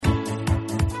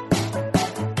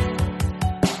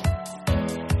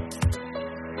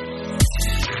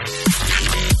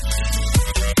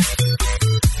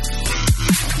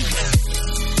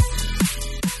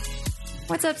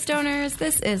What's up, stoners?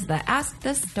 This is the Ask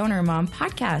the Stoner Mom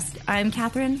podcast. I'm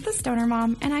Catherine, the Stoner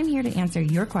Mom, and I'm here to answer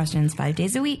your questions 5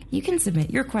 days a week. You can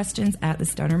submit your questions at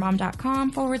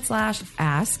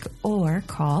thestonermom.com/ask or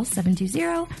call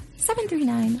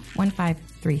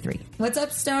 720-739-1533. What's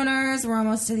up, stoners? We're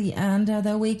almost to the end of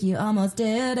the week. You almost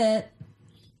did it.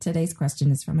 Today's question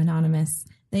is from Anonymous.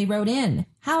 They wrote in,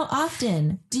 how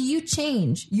often do you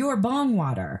change your bong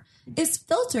water? Is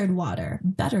filtered water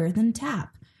better than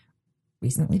tap?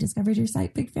 Recently discovered your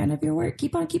site. Big fan of your work.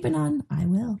 Keep on keeping on. I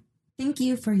will. Thank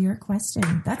you for your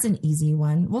question. That's an easy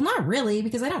one. Well, not really,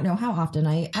 because I don't know how often.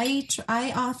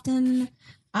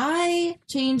 I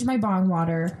change my bong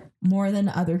water more than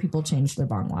other people change their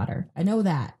bong water. I know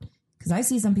that because I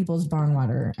see some people's bong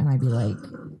water and I'd be like,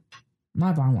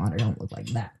 my bong water don't look like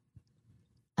that.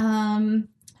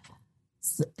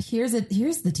 So here's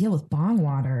the deal with bong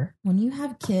water. When you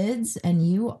have kids and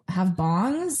you have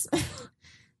bongs,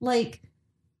 like,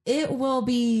 it will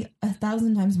be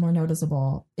 1,000 times more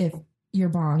noticeable if your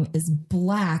bong is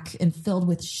black and filled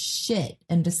with shit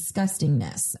and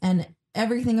disgustingness and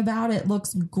everything about it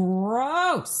looks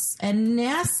gross and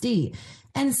nasty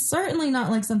and certainly not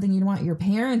like something you'd want your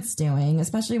parents doing,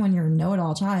 especially when you're a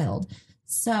know-it-all child.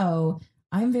 So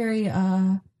I'm very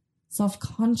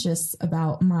self-conscious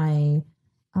about my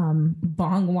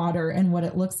bong water and what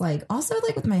it looks like. Also,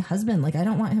 like with my husband, like I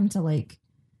don't want him to like,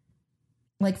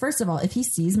 first of all, if he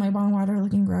sees my bong water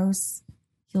looking gross,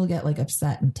 he'll get like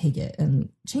upset and take it and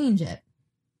change it.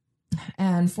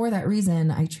 And for that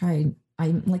reason, I'm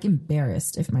like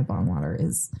embarrassed if my bong water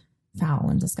is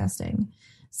foul and disgusting.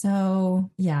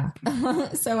 So yeah.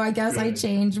 So I guess I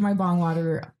change my bong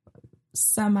water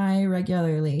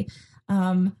semi-regularly.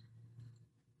 Yeah.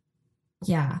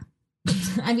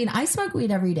 I mean, I smoke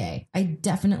weed every day. I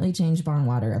definitely change bong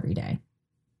water every day.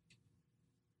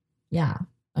 Yeah.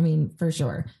 I mean, for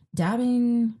sure.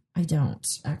 Dabbing, I don't,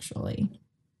 actually.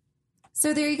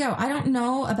 So there you go. I don't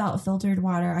know about filtered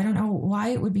water. I don't know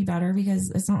why it would be better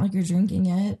because it's not like you're drinking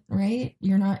it, right?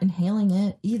 You're not inhaling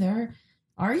it either.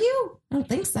 Are you? I don't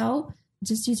think so.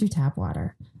 Just use your tap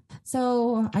water.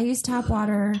 So I use tap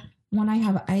water when I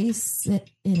have ice in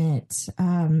it.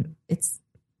 It's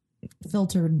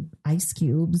filtered ice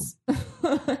cubes.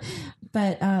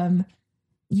 But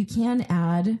you can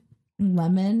add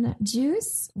lemon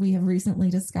juice, we have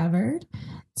recently discovered,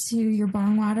 to your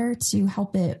bong water to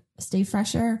help it stay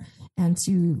fresher and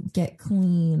to get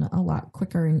clean a lot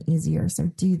quicker and easier. So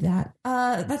do that.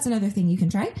 That's another thing you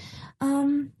can try.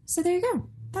 So there you go.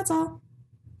 That's all.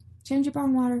 Change your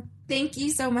bong water. Thank you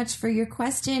so much for your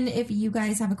question. If you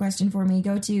guys have a question for me,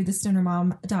 go to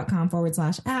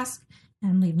thestonermom.com/ask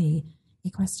and leave me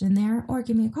a question there or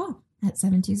give me a call at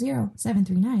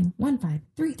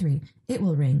 720-739-1533. It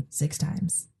will ring 6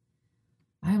 times.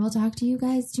 I will talk to you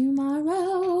guys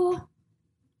tomorrow.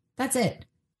 That's it.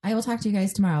 I will talk to you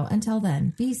guys tomorrow. Until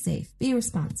then, be safe, be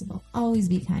responsible, always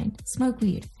be kind, smoke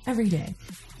weed every day,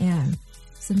 and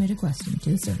submit a question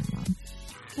to the Stoner Mom.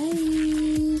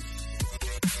 Bye.